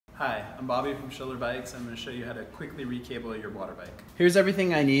Hi, I'm Bobby from Schiller Bikes. I'm going to show you how to quickly recable your water bike. Here's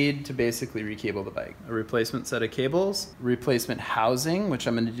everything I need to basically recable the bike. A replacement set of cables, replacement housing, which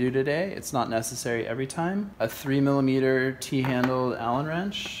I'm going to do today. It's not necessary every time. A 3mm T-handled Allen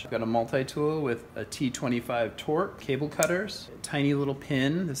wrench. I've got a multi-tool with a T25 torque, cable cutters, a tiny little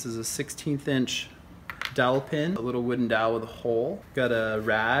pin. This is a 16th inch dowel pin, a little wooden dowel with a hole. Got a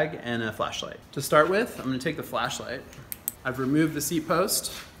rag and a flashlight. To start with, I'm going to take the flashlight. I've removed the seat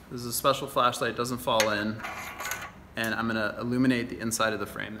post. This is a special flashlight, doesn't fall in, and I'm gonna illuminate the inside of the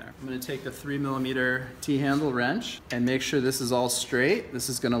frame there. I'm gonna take the 3mm T-handle wrench and make sure this is all straight. This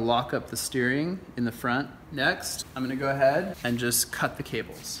is gonna lock up the steering in the front. Next, I'm gonna go ahead and just cut the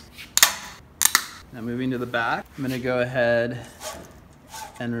cables. Now moving to the back, I'm gonna go ahead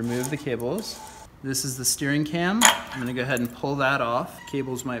and remove the cables. This is the steering cam. I'm gonna go ahead and pull that off.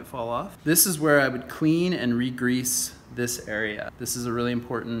 Cables might fall off. This is where I would clean and re-grease this area. This is a really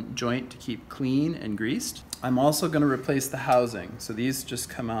important joint to keep clean and greased. I'm also gonna replace the housing. So these just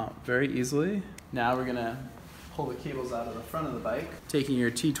come out very easily. Now we're gonna pull the cables out of the front of the bike. Taking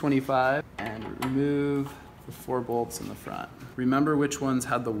your T25 and remove the 4 bolts in the front. Remember which ones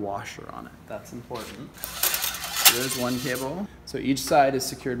had the washer on it. That's important. So there's one cable. So each side is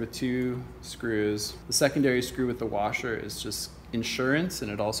secured with 2 screws. The secondary screw with the washer is just insurance,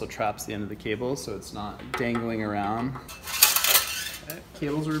 and it also traps the end of the cable so it's not dangling around. Okay.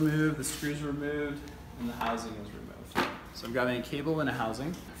 Cable's removed, the screws removed, and the housing is removed. So I'm grabbing a cable and a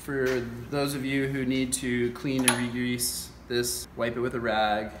housing. For those of you who need to clean and re-grease this, wipe it with a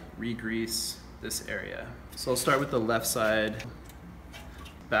rag, re-grease this area. So I'll start with the left side,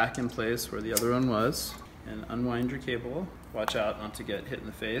 back in place where the other one was, and unwind your cable. Watch out not to get hit in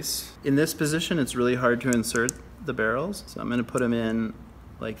the face. In this position, it's really hard to insert the barrels, so I'm going to put them in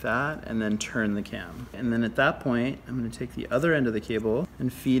like that and then turn the cam. And then at that point, I'm going to take the other end of the cable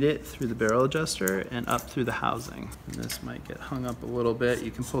and feed it through the barrel adjuster and up through the housing. And this might get hung up a little bit. You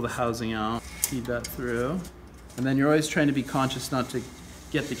can pull the housing out, feed that through. And then you're always trying to be conscious not to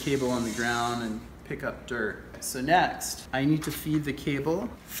get the cable on the ground and pick up dirt. So next, I need to feed the cable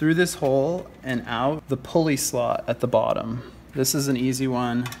through this hole and out the pulley slot at the bottom. This is an easy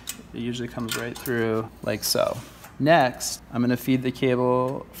one. It usually comes right through like so. Next, I'm gonna feed the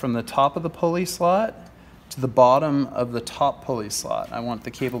cable from the top of the pulley slot to the bottom of the top pulley slot. I want the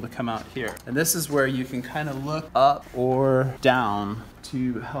cable to come out here. And this is where you can kind of look up or down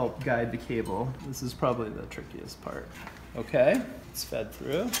to help guide the cable. This is probably the trickiest part. Okay, it's fed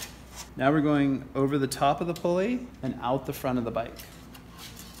through. Now we're going over the top of the pulley and out the front of the bike,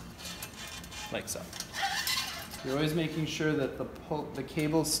 like so. You're always making sure that the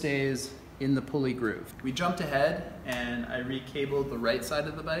cable stays in the pulley groove. We jumped ahead and I recabled the right side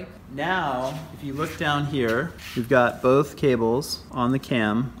of the bike. Now, if you look down here, we've got both cables on the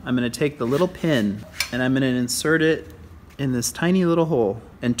cam. I'm gonna take the little pin and I'm gonna insert it in this tiny little hole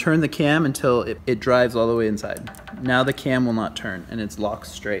and turn the cam until it drives all the way inside. Now the cam will not turn and it's locked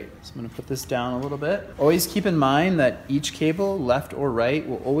straight. So I'm gonna put this down a little bit. Always keep in mind that each cable, left or right,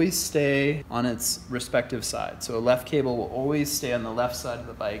 will always stay on its respective side. So a left cable will always stay on the left side of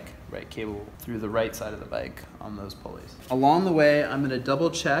the bike, right cable through the right side of the bike on those pulleys. Along the way, I'm gonna double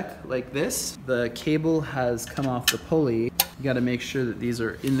check like this. The cable has come off the pulley. You gotta make sure that these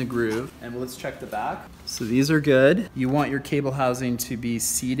are in the groove. And let's check the back. So these are good. You want your cable housing to be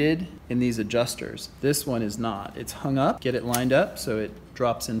seated in these adjusters. This one is not. It's hung up. Get it lined up so it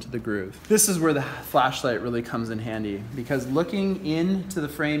drops into the groove. This is where the flashlight really comes in handy, because looking into the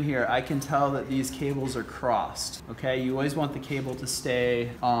frame here, I can tell that these cables are crossed. Okay, you always want the cable to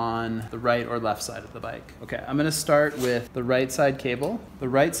stay on the right or left side of the bike. Okay, I'm gonna start with the right side cable. The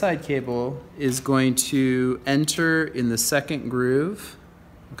right side cable is going to enter in the second groove.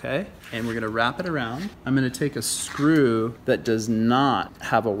 Okay, and we're gonna wrap it around. I'm gonna take a screw that does not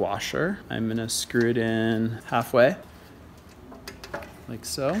have a washer. I'm gonna screw it in halfway, like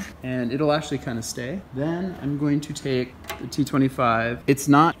so, and it'll actually kind of stay. Then I'm going to take the T25. It's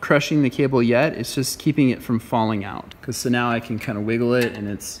not crushing the cable yet, it's just keeping it from falling out. So now I can kind of wiggle it and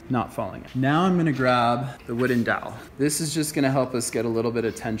it's not falling out. Now I'm gonna grab the wooden dowel. This is just gonna help us get a little bit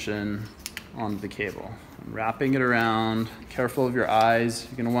of tension on the cable. I'm wrapping it around. Careful of your eyes.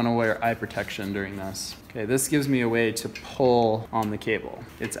 You're gonna wanna wear eye protection during this. Okay, this gives me a way to pull on the cable.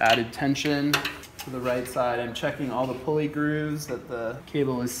 It's added tension to the right side. I'm checking all the pulley grooves that the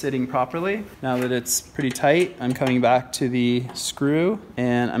cable is sitting properly. Now that it's pretty tight, I'm coming back to the screw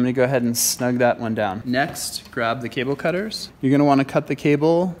and I'm gonna go ahead and snug that one down. Next, grab the cable cutters. You're gonna wanna cut the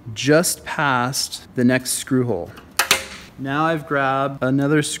cable just past the next screw hole. Now I've grabbed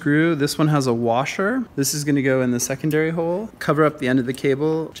another screw. This one has a washer. This is gonna go in the secondary hole. Cover up the end of the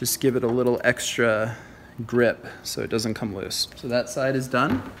cable, just give it a little extra grip so it doesn't come loose. So that side is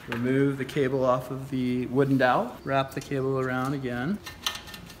done. Remove the cable off of the wooden dowel. Wrap the cable around again.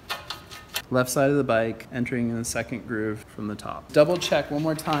 Left side of the bike, entering in the second groove from the top. Double check one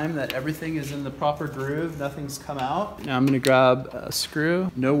more time that everything is in the proper groove, nothing's come out. Now I'm gonna grab a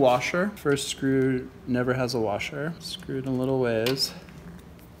screw, no washer. First screw never has a washer. Screw it in little ways.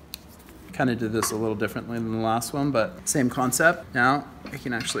 Kind of did this a little differently than the last one, but same concept. Now I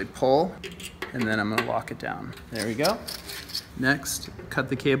can actually pull, and then I'm gonna lock it down. There we go. Next, cut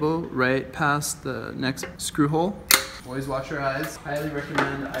the cable right past the next screw hole. Always watch your eyes. Highly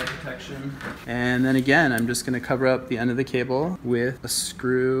recommend eye protection. And then again, I'm just gonna cover up the end of the cable with a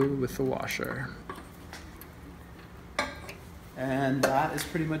screw with the washer. And that is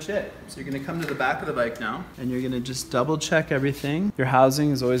pretty much it. So you're gonna come to the back of the bike now, and you're gonna just double check everything. Your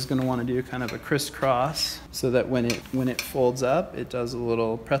housing is always gonna wanna do kind of a crisscross so that when it folds up, it does a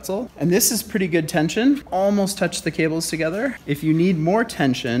little pretzel. And this is pretty good tension. Almost touch the cables together. If you need more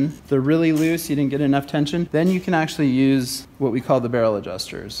tension, they're really loose, you didn't get enough tension, then you can actually use what we call the barrel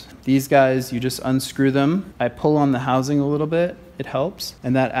adjusters. These guys, you just unscrew them. I pull on the housing a little bit, it helps,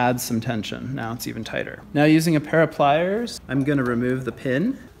 and that adds some tension. Now it's even tighter. Now using a pair of pliers, I'm gonna remove the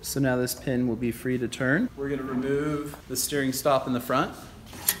pin. So now this pin will be free to turn. We're gonna remove the steering stop in the front.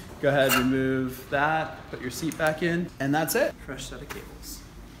 Go ahead, remove that, put your seat back in, and that's it. Fresh set of cables.